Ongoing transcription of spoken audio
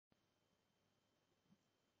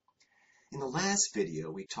In the last video,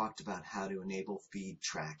 we talked about how to enable feed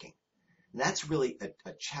tracking. And that's really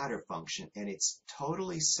a chatter function, and it's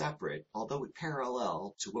totally separate, although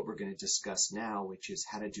parallel to what we're going to discuss now, which is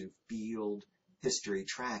how to do field history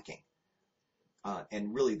tracking,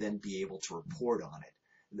 and really then be able to report on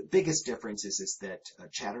it. The biggest difference is that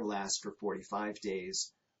chatter lasts for 45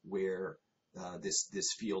 days, where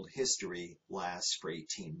this field history lasts for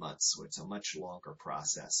 18 months. So it's a much longer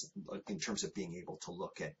process in terms of being able to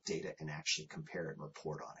look at data and actually compare it and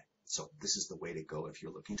report on it. So this is the way to go if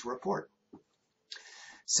you're looking to report.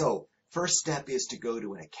 So first step is to go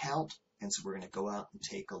to an account. And so we're going to go out and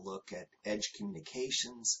take a look at Edge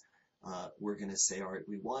Communications. We're going to say, all right,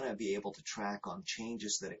 we want to be able to track on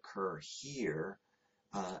changes that occur here.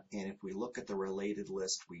 And if we look at the related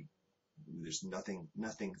list, there's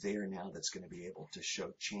nothing there now that's going to be able to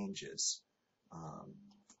show changes.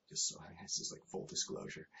 Just so this is like full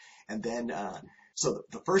disclosure. And then, so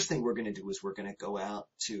the first thing we're going to do is we're going to go out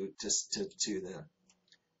to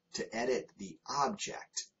edit the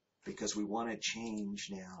object, because we want to change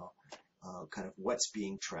now kind of what's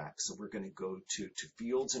being tracked. So we're going to go to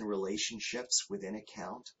fields and relationships within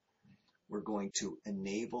account. We're going to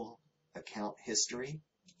enable account history.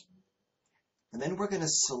 And then we're going to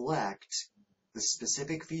select the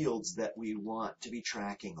specific fields that we want to be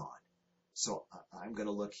tracking on. So I'm going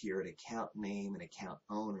to look here at account name and account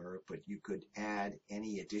owner, but you could add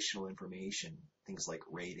any additional information, things like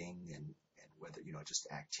rating and whether, just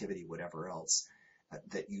activity, whatever else,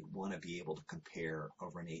 that you'd want to be able to compare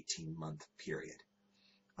over an 18-month period.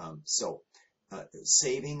 So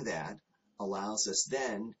saving that allows us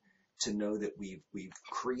then to know that we've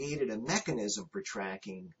created a mechanism for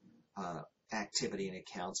tracking activity in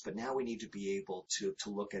accounts, but now we need to be able to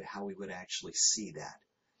look at how we would actually see that.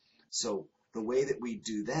 So the way that we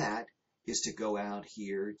do that is to go out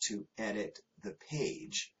here to edit the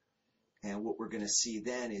page. And what we're going to see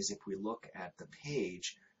then is if we look at the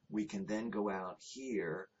page, we can then go out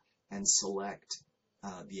here and select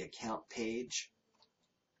the account page.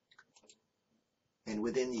 And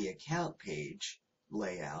within the account page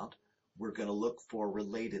layout, we're going to look for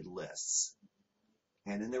related lists.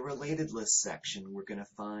 And in the related list section, we're going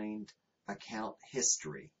to find account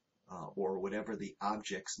history, or whatever the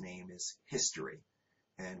object's name is, history.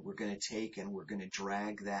 And we're going to take and we're going to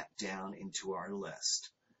drag that down into our list.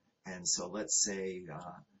 And so let's say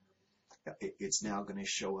it's now going to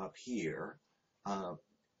show up here.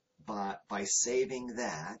 By saving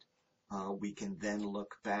that, we can then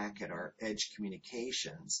look back at our Edge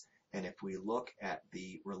Communications. And if we look at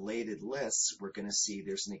the related lists, we're going to see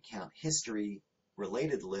there's an account history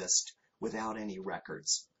related list without any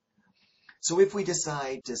records. So if we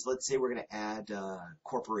decide to, let's say we're going to add a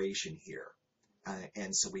corporation here.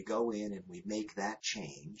 And so we go in and we make that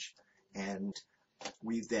change, and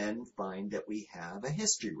we then find that we have a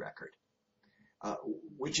history record,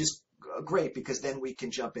 which is great, because then we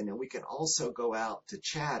can jump in and we can also go out to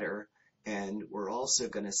Chatter, and we're also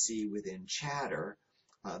going to see within Chatter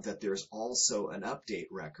that there's also an update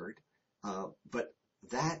record, but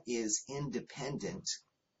that is independent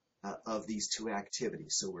of these two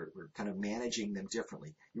activities. So we're kind of managing them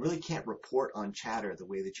differently. You really can't report on Chatter the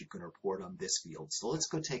way that you can report on this field. So let's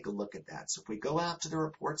go take a look at that. So if we go out to the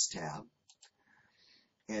Reports tab,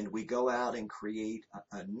 and we go out and create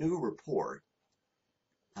a new report,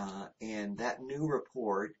 and that new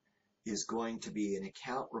report is going to be an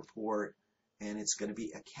account report, and it's going to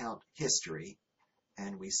be account history,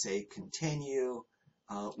 and we say continue.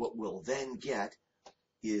 What we'll then get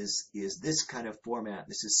is this kind of format.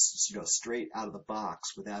 This is straight out of the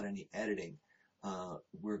box without any editing.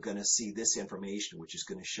 We're going to see this information, which is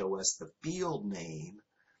going to show us the field name,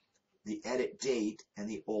 the edit date, and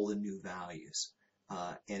the old and new values.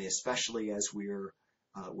 And especially as we're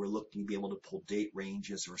looking to be able to pull date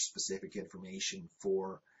ranges or specific information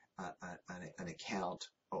for an account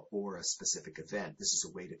or a specific event, this is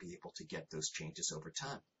a way to be able to get those changes over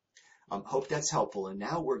time. Hope that's helpful. And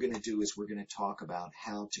now what we're going to do is we're going to talk about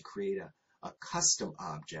how to create a custom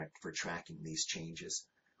object for tracking these changes,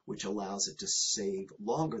 which allows it to save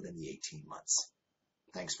longer than the 18 months.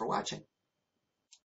 Thanks for watching.